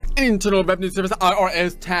Internal Revenue Service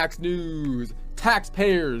IRS tax news.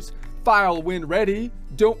 Taxpayers, file when ready.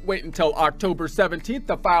 Don't wait until October 17th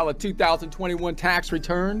to file a 2021 tax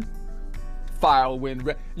return. File when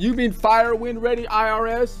ready. You mean fire when ready,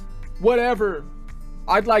 IRS? Whatever.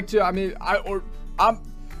 I'd like to,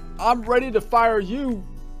 I'm ready to fire you,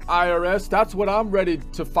 IRS. That's what I'm ready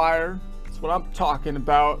to fire. That's what I'm talking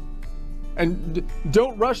about. And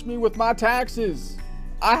don't rush me with my taxes.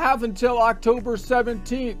 I have until October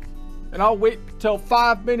 17th, and I'll wait till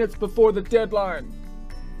 5 minutes before the deadline,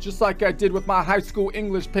 just like I did with my high school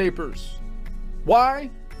English papers.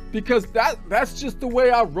 Why? Because that's just the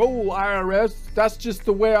way I roll, IRS. That's just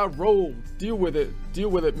the way I roll. Deal with it. Deal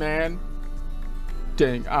with it, man.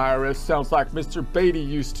 Dang, IRS sounds like Mr. Beatty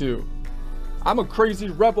used to. I'm a crazy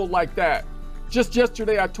rebel like that. Just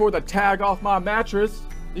yesterday, I tore the tag off my mattress,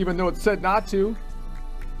 even though it said not to.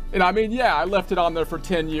 And I mean, yeah, I left it on there for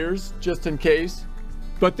 10 years, just in case.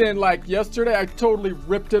 But then, like yesterday, I totally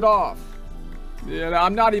ripped it off. And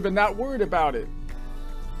I'm not even that worried about it.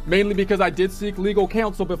 Mainly because I did seek legal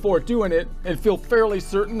counsel before doing it and feel fairly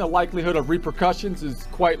certain the likelihood of repercussions is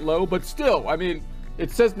quite low. But still, I mean, it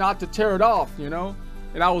says not to tear it off, you know?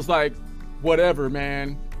 And I was like, whatever,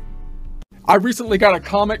 man. I recently got a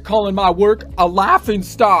comment calling my work a laughing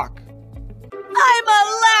stock. I'm a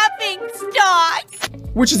laughing stock!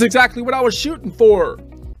 Which is exactly what I was shooting for.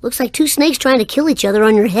 Looks like two snakes trying to kill each other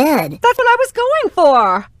on your head. That's what I was going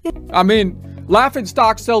for! I mean, laughing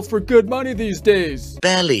stock sells for good money these days.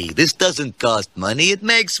 Belly, this doesn't cost money, it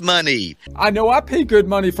makes money. I know I pay good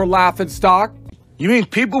money for laughing stock. You mean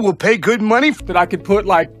people will pay good money that I could put,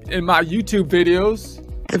 like, in my YouTube videos?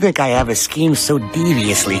 I think I have a scheme so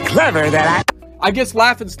deviously clever that I guess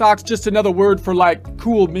laughing stock's just another word for, like,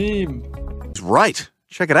 cool meme. Right.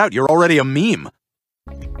 Check it out, you're already a meme.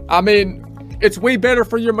 I mean, it's way better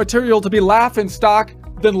for your material to be laughing stock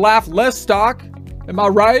than laugh less stock. Am I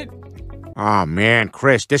right? Oh man,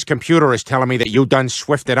 Chris, this computer is telling me that you done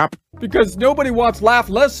swifted up. Because nobody wants laugh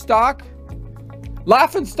less stock.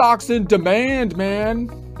 Laughing stock's in demand, man.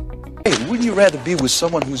 Hey, wouldn't you rather be with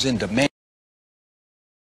someone who's in demand?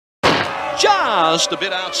 Just a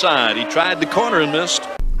bit outside. He tried the corner and missed.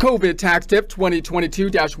 COVID tax tip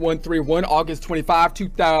 2022-131, August 25,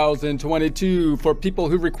 2022. For people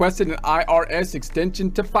who requested an IRS extension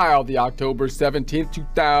to file, the October 17,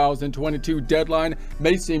 2022 deadline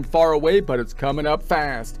may seem far away, but it's coming up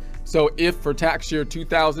fast. So if for tax year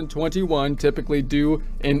 2021, typically due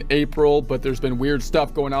in April, but there's been weird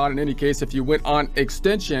stuff going on. In any case, if you went on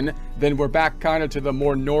extension, then we're back kind of to the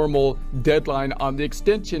more normal deadline on the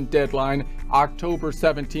extension deadline, October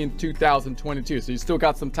 17th, 2022. So you still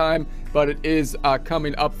got some time, but it is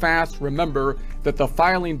coming up fast. Remember that the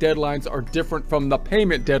filing deadlines are different from the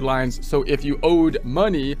payment deadlines. So if you owed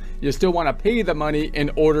money, you still want to pay the money in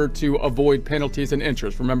order to avoid penalties and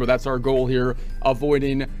interest. Remember, that's our goal here,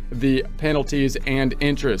 avoiding the penalties and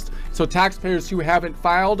interest. So taxpayers who haven't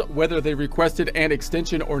filed, whether they requested an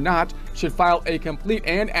extension or not, should file a complete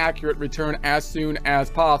and accurate return as soon as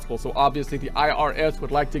possible. So obviously the IRS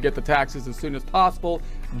would like to get the taxes as soon as possible,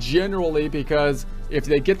 generally because if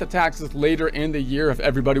they get the taxes later in the year, if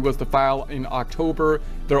everybody was to file in October,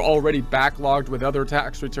 they're already backlogged with other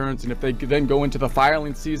tax returns. And if they then go into the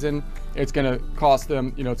filing season, it's going to cost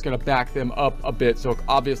them, you know, it's going to back them up a bit. So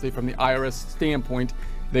obviously from the IRS standpoint,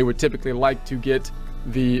 they would typically like to get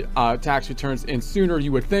the tax returns in sooner,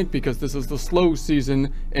 you would think, because this is the slow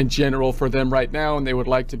season in general for them right now, and they would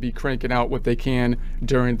like to be cranking out what they can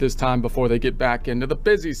during this time before they get back into the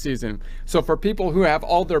busy season. So for people who have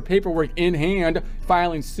all their paperwork in hand,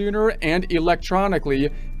 filing sooner and electronically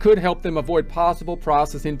could help them avoid possible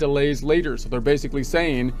processing delays later. So they're basically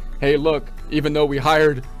saying, hey, look, even though we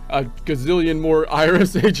hired a gazillion more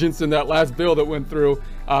IRS agents in that last bill that went through,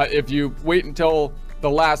 if you wait until the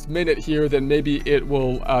last minute here, then maybe it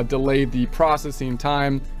will delay the processing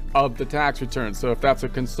time of the tax return. So if that's a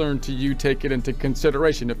concern to you, take it into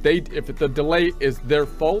consideration. If the delay is their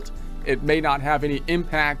fault, it may not have any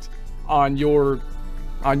impact on your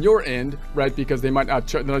end, right? Because they might not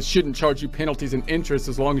they shouldn't charge you penalties and interest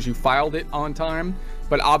as long as you filed it on time.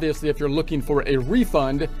 But obviously, if you're looking for a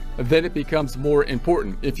refund, then it becomes more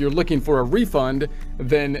important. If you're looking for a refund,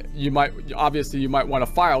 then you might want to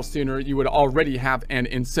file sooner. You would already have an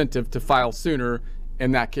incentive to file sooner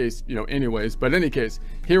in that case, you know, anyways. But in any case,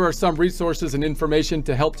 here are some resources and information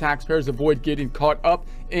to help taxpayers avoid getting caught up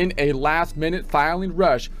in a last-minute filing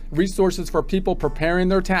rush. Resources for people preparing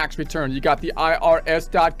their tax return. You got the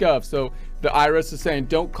irs.gov. So the IRS is saying,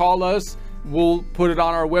 don't call us. We'll put it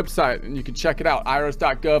on our website and you can check it out.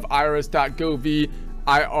 irs.gov, irs.gov,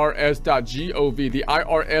 irs.gov. The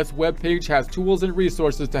IRS webpage has tools and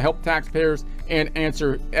resources to help taxpayers and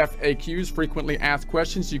answer FAQs, frequently asked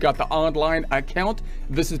questions. You got the online account.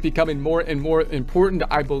 This is becoming more and more important.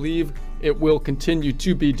 I believe it will continue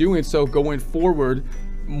to be doing so going forward,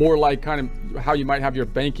 more like kind of how you might have your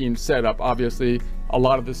banking set up. Obviously, a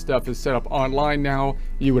lot of this stuff is set up online now.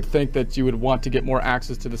 You would think that you would want to get more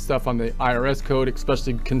access to the stuff on the IRS code,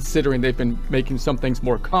 especially considering they've been making some things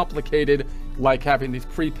more complicated, like having these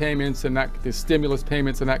prepayments and the stimulus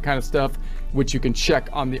payments and that kind of stuff, which you can check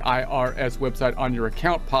on the IRS website on your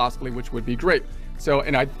account possibly, which would be great. So,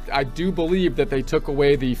 and I do believe that they took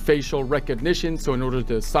away the facial recognition. So in order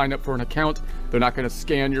to sign up for an account, they're not going to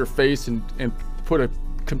scan your face and put a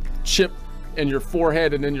chip in your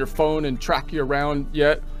forehead and in your phone and track you around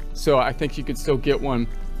yet. So I think you could still get one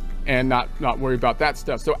and not worry about that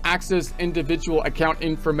stuff. So access individual account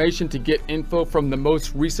information to get info from the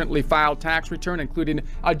most recently filed tax return, including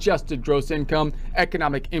adjusted gross income,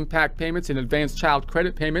 economic impact payments, and advanced child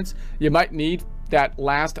credit payments. You might need that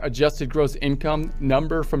last adjusted gross income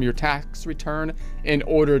number from your tax return in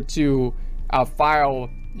order to file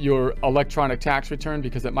your electronic tax return,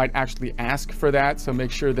 because it might actually ask for that. So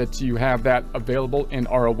make sure that you have that available and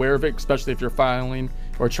are aware of it, especially if you're filing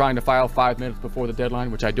or trying to file 5 minutes before the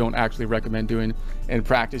deadline, which I don't actually recommend doing in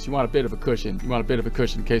practice. You want a bit of a cushion. You want a bit of a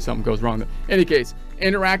cushion in case something goes wrong. In any case,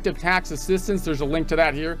 interactive tax assistance, there's a link to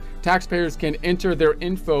that here. Taxpayers can enter their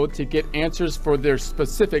info to get answers for their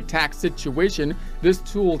specific tax situation. This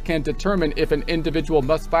tool can determine if an individual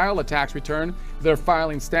must file a tax return, their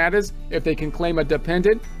filing status, if they can claim a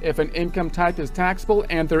dependent, if an income type is taxable,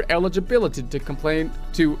 and their eligibility to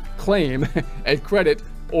claim a credit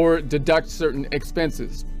or deduct certain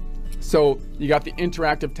expenses. So you got the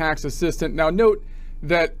interactive tax assistant. Now note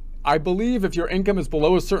that I believe if your income is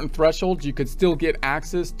below a certain threshold, you could still get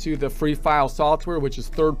access to the free file software, which is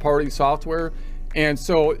third-party software. And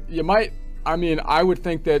so you might, I would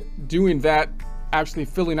think that doing that, actually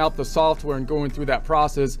filling out the software and going through that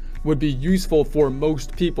process would be useful for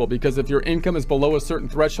most people, because if your income is below a certain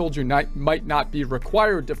threshold, you might not be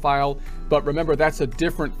required to file. But remember, that's a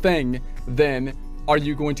different thing than are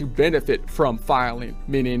you going to benefit from filing,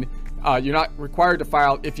 meaning you're not required to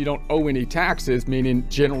file if you don't owe any taxes, meaning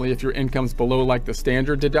generally if your income's below like the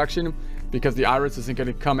standard deduction, because the IRS isn't going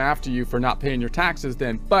to come after you for not paying your taxes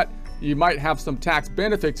then. But you might have some tax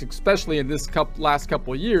benefits, especially in this last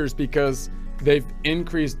couple of years, because they've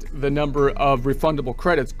increased the number of refundable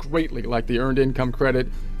credits greatly, like the earned income credit,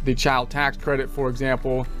 the child tax credit, for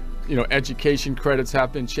example. Education credits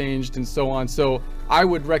have been changed and so on. So I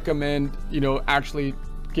would recommend, actually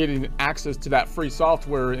getting access to that free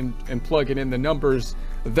software and plugging in the numbers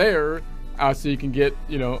there, so you can get,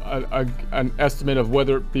 an estimate of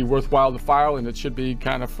whether it be worthwhile to file, and it should be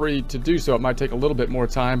kind of free to do so. It might take a little bit more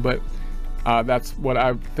time, but that's what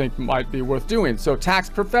I think might be worth doing. So tax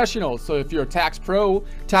professionals. So if you're a tax pro,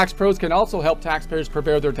 tax pros can also help taxpayers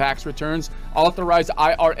prepare their tax returns. Authorized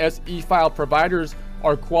IRS e-file providers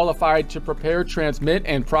are qualified to prepare, transmit,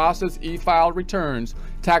 and process e-file returns.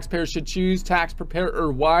 Taxpayers should choose tax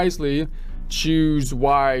preparer wisely. Choose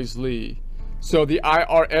wisely. So the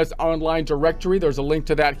IRS online directory, there's a link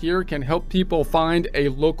to that here, can help people find a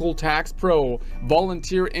local tax pro.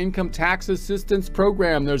 Volunteer Income Tax Assistance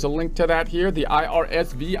Program, there's a link to that here. The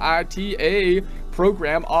IRS VITA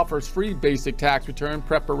program offers free basic tax return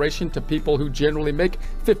preparation to people who generally make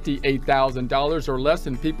 $58,000 or less,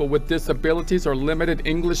 and people with disabilities or limited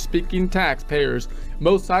English-speaking taxpayers.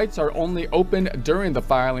 Most sites are only open during the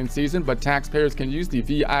filing season, but taxpayers can use the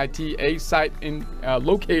VITA site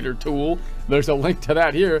locator tool. There's a link to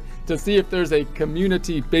that here to see if there's a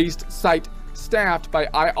community-based site staffed by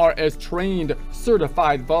IRS-trained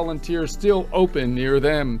certified volunteers still open near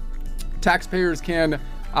them. Taxpayers can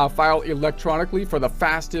file electronically for the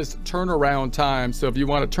fastest turnaround time. So if you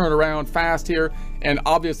want to turn around fast here, and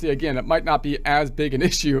obviously again, it might not be as big an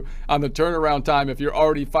issue on the turnaround time if you're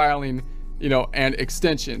already filing, an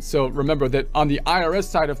extension. So remember that on the IRS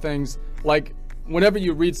side of things, like whenever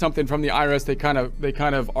you read something from the IRS, they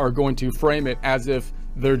kind of are going to frame it as if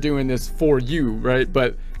they're doing this for you, right?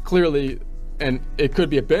 But clearly, and it could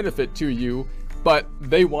be a benefit to you, but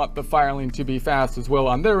they want the filing to be fast as well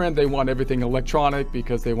on their end. They want everything electronic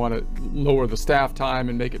because they want to lower the staff time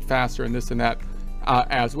and make it faster and this and that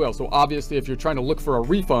as well. So obviously, if you're trying to look for a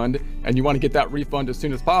refund and you want to get that refund as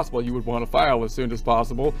soon as possible, you would want to file as soon as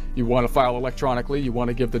possible. You want to file electronically. You want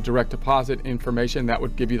to give the direct deposit information. That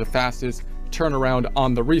would give you the fastest turnaround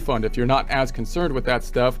on the refund. If you're not as concerned with that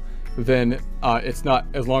stuff, then it's not,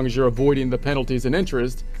 as long as you're avoiding the penalties and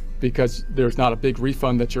interest, because there's not a big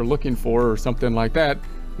refund that you're looking for or something like that,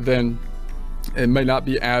 then it may not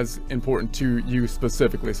be as important to you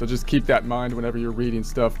specifically. So just keep that in mind whenever you're reading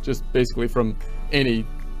stuff, just basically from any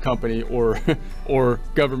company or or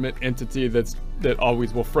government entity that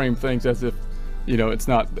always will frame things as if, you know, it's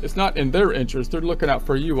not in their interest. They're looking out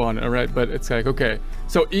for you on it, all right? But it's like, okay,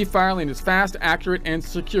 so e-filing is fast, accurate, and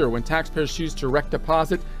secure. When taxpayers choose direct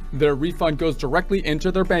deposit, their refund goes directly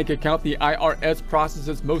into their bank account. The IRS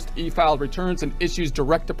processes most e-filed returns and issues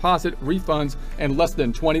direct deposit refunds in less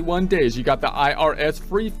than 21 days. You got the IRS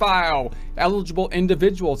Free File. Eligible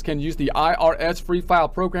individuals can use the IRS Free File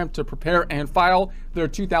program to prepare and file their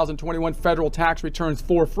 2021 federal tax returns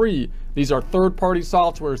for free. These are third-party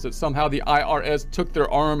softwares that somehow the IRS took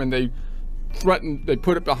their arm and they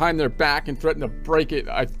put it behind their back and threatened to break it.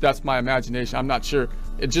 That's my imagination. I'm not sure.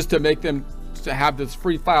 Just to make them to have this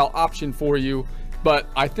free file option for you. But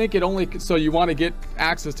I think it only, so you want to get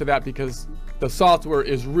access to that because the software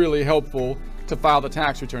is really helpful to file the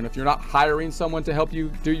tax return. If you're not hiring someone to help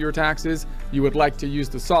you do your taxes, you would like to use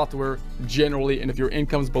the software generally. And if your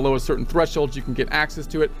income's below a certain threshold, you can get access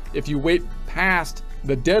to it. If you wait past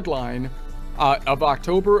the deadline of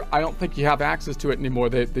October, I don't think you have access to it anymore.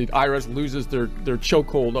 The IRS loses their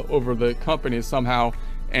chokehold over the company somehow.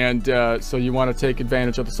 And so you want to take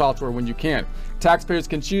advantage of the software when you can. Taxpayers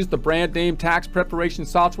can choose the brand name tax preparation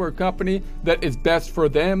software company that is best for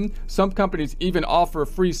them. Some companies even offer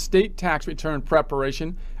free state tax return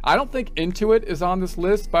preparation. I don't think Intuit is on this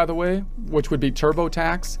list, by the way, which would be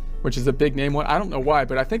TurboTax, which is a big name one. I don't know why,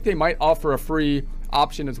 but I think they might offer a free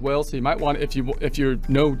option as well. So you might want, if you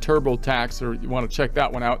know TurboTax or you want to check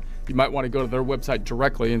that one out, you might want to go to their website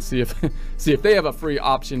directly and see if they have a free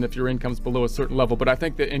option if your income's below a certain level. But I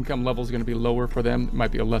think the income level is going to be lower for them. It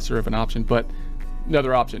might be a lesser of an option, but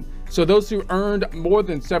another option. So those who earned more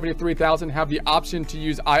than $73,000 have the option to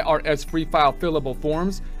use IRS Free File fillable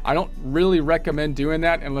forms. I don't really recommend doing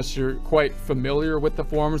that unless you're quite familiar with the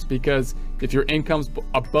forms, because if your income's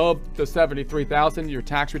above the $73,000, your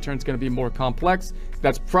tax return is going to be more complex.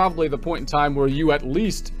 That's probably the point in time where you at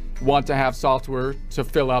least want to have software to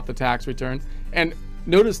fill out the tax return. And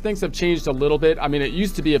notice things have changed a little bit. I mean, it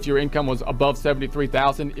used to be if your income was above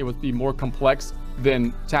 $73,000, it would be more complex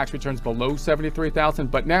than tax returns below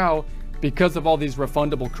 $73,000. But now, because of all these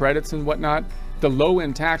refundable credits and whatnot, the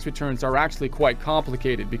low-end tax returns are actually quite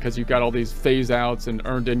complicated because you've got all these phase-outs and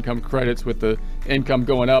earned income credits with the income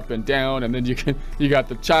going up and down, and then you got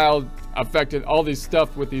the child affected, all these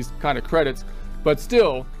stuff with these kind of credits. But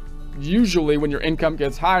still, usually when your income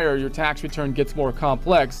gets higher, your tax return gets more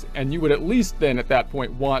complex, and you would at least then at that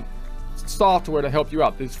point want software to help you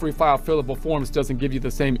out. These free file fillable forms doesn't give you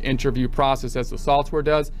the same interview process as the software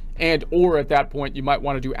does, and or at that point you might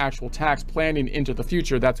want to do actual tax planning into the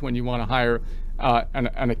future. That's when you want to hire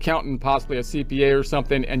an accountant, possibly a CPA or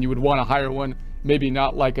something, and you would want to hire one, maybe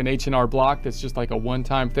not like an H&R Block that's just like a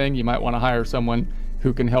one-time thing. You might want to hire someone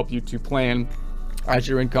who can help you to plan as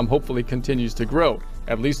your income hopefully continues to grow,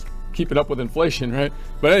 at least keep it up with inflation, right?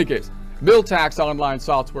 But in any case, MilTax online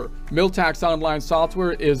software. MilTax online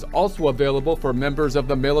software is also available for members of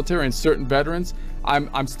the military and certain veterans.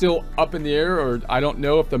 I'm still up in the air, or I don't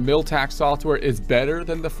know if the MilTax software is better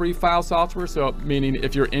than the free file software. So meaning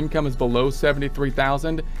if your income is below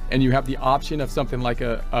 $73,000 and you have the option of something like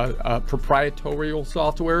a proprietary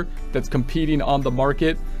software that's competing on the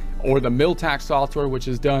market, or the MilTax software, which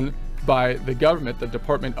is done by the government, the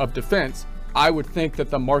Department of Defense, I would think that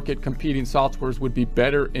the market competing softwares would be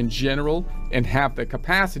better in general and have the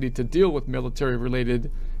capacity to deal with military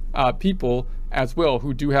related people as well,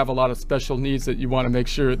 who do have a lot of special needs that you want to make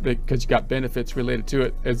sure that, because you got benefits related to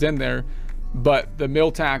it, is in there. But the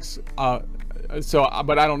MilTax,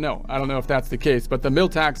 but I don't know if that's the case. But the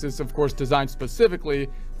MilTax is of course designed specifically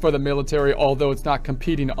for the military, although it's not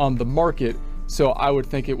competing on the market. So I would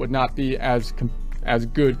think it would not be as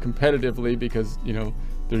good competitively, because, you know,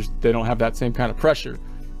 they don't have that same kind of pressure.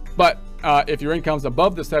 But if your income's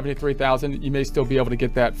above the $73,000, you may still be able to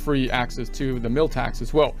get that free access to the MilTax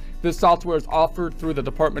as well. This software is offered through the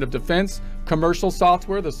Department of Defense. Commercial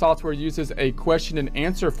software, the software uses a question and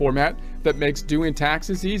answer format that makes doing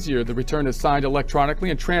taxes easier. The return is signed electronically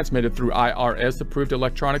and transmitted through IRS approved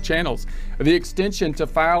electronic channels. The extension to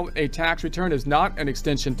file a tax return is not an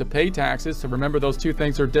extension to pay taxes. So remember, those two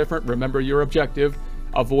things are different. Remember your objective.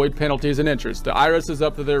 Avoid penalties and interest. The IRS is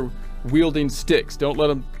up to their wielding sticks. Don't let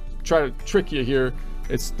them try to trick you here.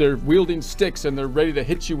 They're wielding sticks and they're ready to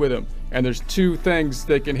hit you with them. And there's two things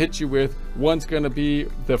they can hit you with. One's going to be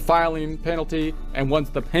the filing penalty and one's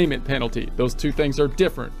the payment penalty. Those two things are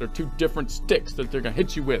different. They're two different sticks that they're going to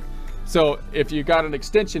hit you with. So if you got an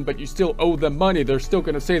extension but you still owe them money, they're still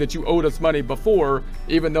going to say that you owed us money before,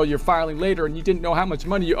 even though you're filing later and you didn't know how much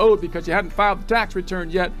money you owed because you hadn't filed the tax return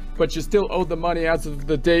yet, but you still owed the money as of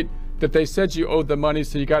the date that they said you owed the money.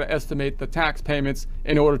 So you got to estimate the tax payments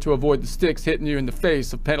in order to avoid the sticks hitting you in the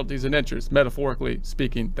face of penalties and interest, metaphorically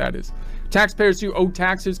speaking, that is. Taxpayers who owe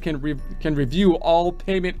taxes can review all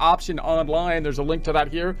payment option online. There's a link to that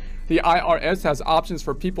here. The IRS has options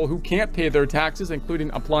for people who can't pay their taxes, including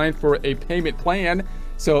applying for a payment plan.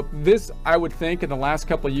 So this, I would think, in the last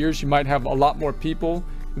couple of years, you might have a lot more people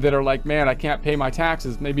that are like, man, I can't pay my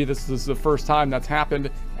taxes. Maybe this is the first time that's happened.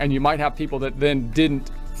 And you might have people that then didn't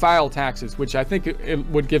file taxes, which I think it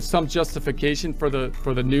would give some justification for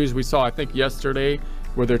the news we saw, I think yesterday,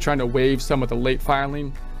 where they're trying to waive some of the late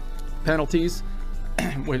filing penalties,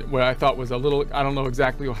 where I thought was a little, I don't know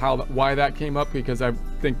exactly why that came up, because I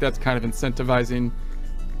think that's kind of incentivizing,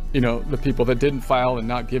 you know, the people that didn't file and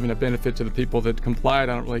not giving a benefit to the people that complied.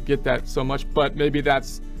 I don't really get that so much, but maybe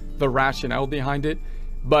that's the rationale behind it.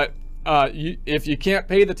 But if you can't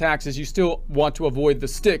pay the taxes, you still want to avoid the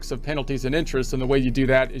sticks of penalties and interest, and the way you do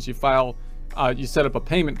that is you file, you set up a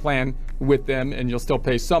payment plan with them, and you'll still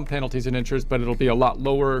pay some penalties and interest, but it'll be a lot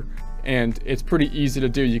lower, and it's pretty easy to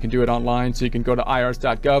do. You can do it online, so you can go to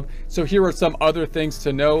irs.gov. So here are some other things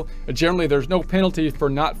to know. Generally, there's no penalty for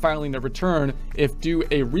not filing a return if due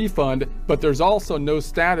a refund, but there's also no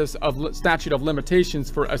statute of limitations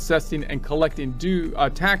for assessing and collecting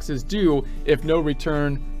taxes due if no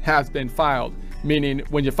return has been filed. Meaning,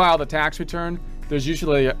 when you file the tax return, there's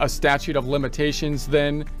usually a statute of limitations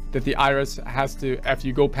then that the IRS has to, if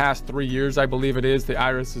you go past 3 years, I believe it is, the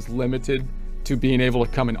IRS is limited to being able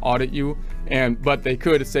to come and audit you. But they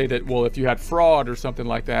could say that, well, if you had fraud or something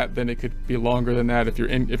like that, then it could be longer than that. If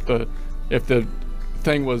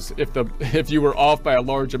you were off by a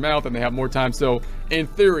large amount, then they have more time. So in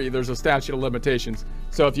theory, there's a statute of limitations.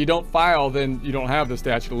 So if you don't file, then you don't have the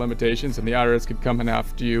statute of limitations, and the IRS could come in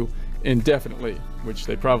after you indefinitely, which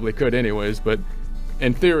they probably could anyways. But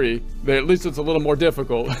in theory, at least it's a little more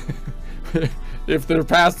difficult if they're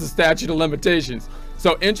past the statute of limitations.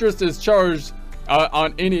 So interest is charged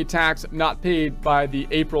on any tax not paid by the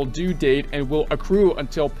April due date and will accrue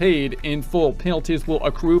until paid in full. Penalties will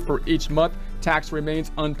accrue for each month tax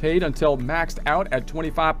remains unpaid until maxed out at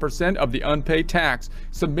 25% of the unpaid tax.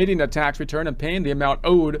 Submitting a tax return and paying the amount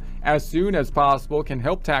owed as soon as possible can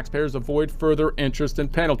help taxpayers avoid further interest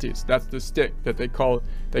and penalties. That's the stick that they call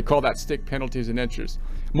that stick, penalties and interest.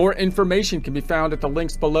 More information can be found at the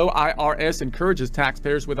links below. IRS encourages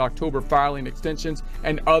taxpayers with October filing extensions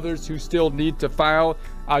and others who still need to file.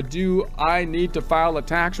 Do I need to file a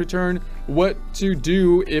tax return? What to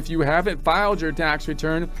do if you haven't filed your tax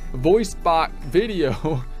return? Voice bot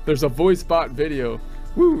video. There's a voice bot video.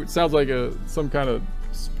 Woo, it sounds like some kind of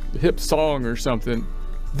hip song or something.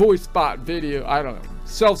 Voice bot video, I don't know.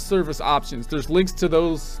 Self-service options. There's links to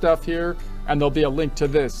those stuff here, and there'll be a link to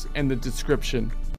this in the description.